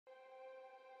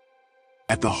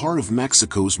At the heart of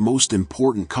Mexico's most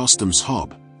important customs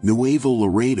hub, Nuevo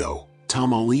Laredo,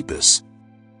 Tamaulipas,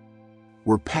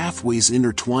 where pathways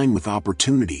intertwine with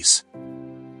opportunities.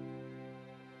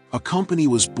 A company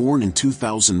was born in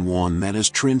 2001 that has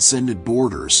transcended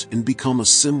borders and become a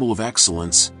symbol of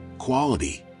excellence,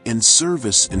 quality, and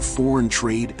service in foreign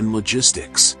trade and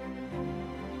logistics.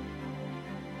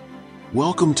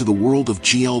 Welcome to the world of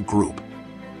GL Group.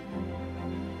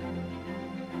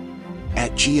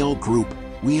 At GL Group,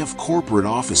 we have corporate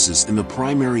offices in the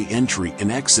primary entry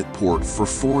and exit port for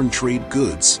foreign trade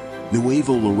goods,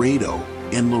 Nuevo Laredo,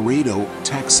 and Laredo,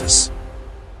 Texas.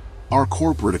 Our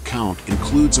corporate account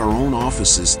includes our own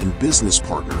offices and business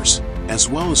partners, as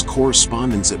well as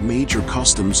correspondents at major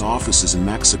customs offices in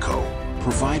Mexico,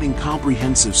 providing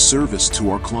comprehensive service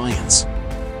to our clients.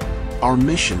 Our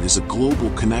mission is a global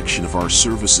connection of our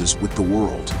services with the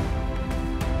world.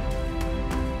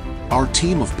 Our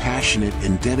team of passionate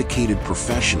and dedicated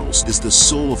professionals is the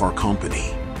soul of our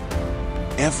company.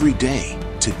 Every day,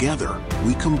 together,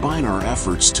 we combine our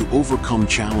efforts to overcome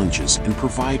challenges and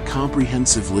provide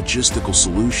comprehensive logistical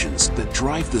solutions that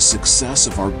drive the success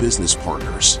of our business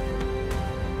partners.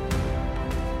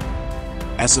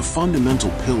 As a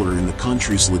fundamental pillar in the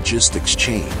country's logistics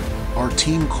chain, our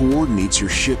team coordinates your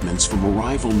shipments from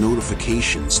arrival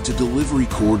notifications to delivery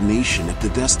coordination at the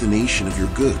destination of your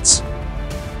goods.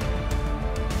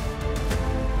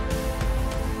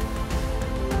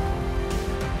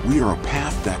 We are a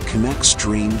path that connects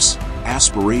dreams,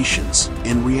 aspirations,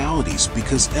 and realities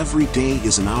because every day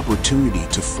is an opportunity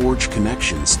to forge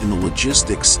connections in the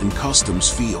logistics and customs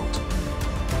field.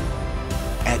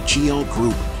 At GL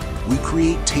Group, we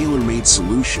create tailor-made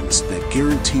solutions that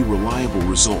guarantee reliable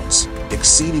results,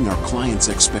 exceeding our clients'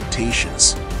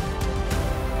 expectations.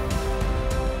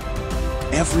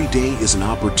 Every day is an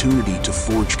opportunity to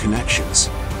forge connections,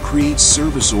 create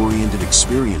service-oriented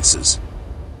experiences,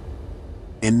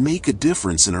 and make a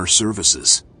difference in our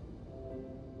services.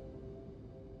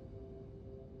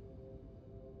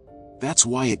 That's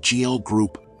why at GL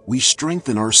Group, we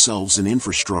strengthen ourselves in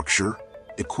infrastructure,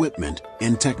 equipment,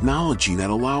 and technology that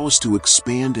allow us to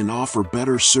expand and offer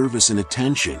better service and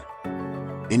attention,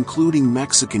 including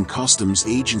Mexican Customs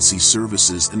Agency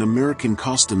services and American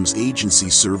Customs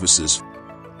Agency services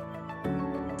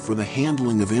for the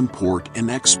handling of import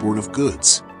and export of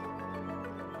goods.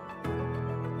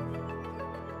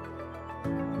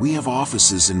 We have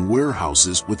offices and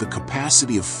warehouses with a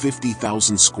capacity of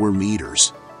 50,000 square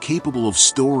meters, capable of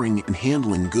storing and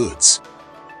handling goods.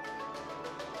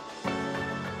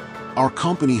 Our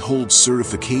company holds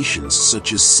certifications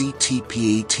such as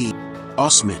CTPAT,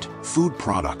 USMIT, Food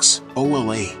Products,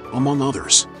 OLA, among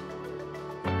others.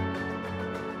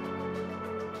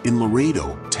 In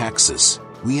Laredo, Texas,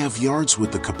 we have yards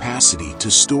with the capacity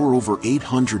to store over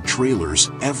 800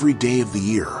 trailers every day of the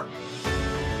year.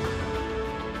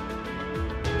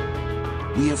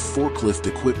 We have forklift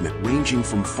equipment ranging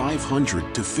from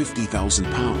 500 to 50,000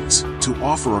 pounds to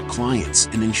offer our clients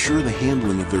and ensure the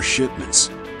handling of their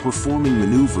shipments, performing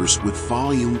maneuvers with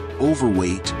volume,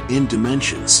 overweight, and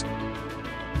dimensions.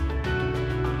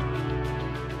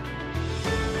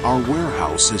 Our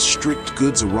warehouse has strict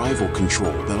goods arrival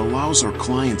control that allows our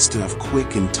clients to have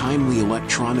quick and timely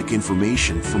electronic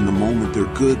information from the moment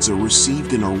their goods are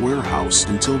received in our warehouse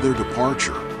until their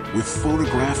departure, with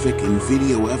photographic and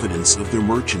video evidence of their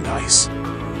merchandise.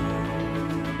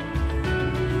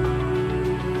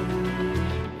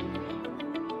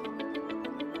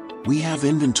 We have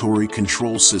inventory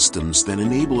control systems that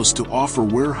enable us to offer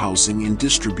warehousing and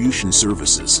distribution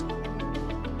services,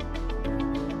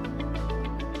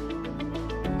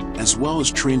 as well as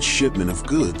transshipment of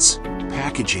goods,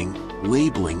 packaging,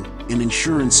 labeling, and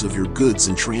insurance of your goods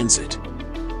in transit.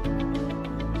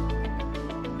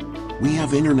 We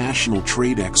have international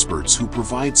trade experts who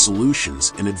provide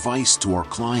solutions and advice to our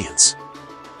clients.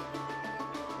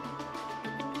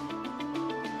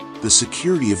 The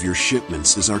security of your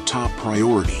shipments is our top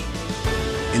priority,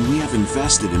 and we have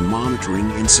invested in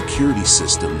monitoring and security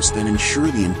systems that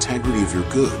ensure the integrity of your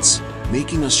goods,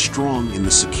 making us strong in the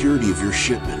security of your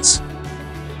shipments.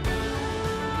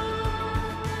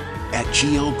 At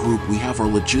GL Group, we have our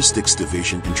logistics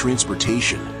division and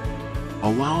transportation,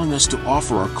 allowing us to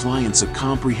offer our clients a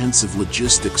comprehensive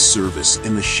logistics service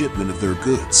in the shipment of their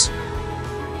goods.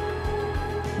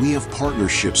 We have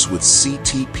partnerships with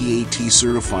CTPAT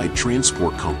certified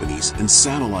transport companies and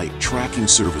satellite tracking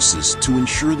services to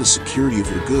ensure the security of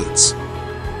your goods.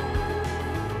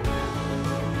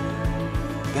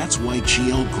 That's why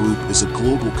GL Group is a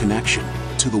global connection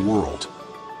to the world.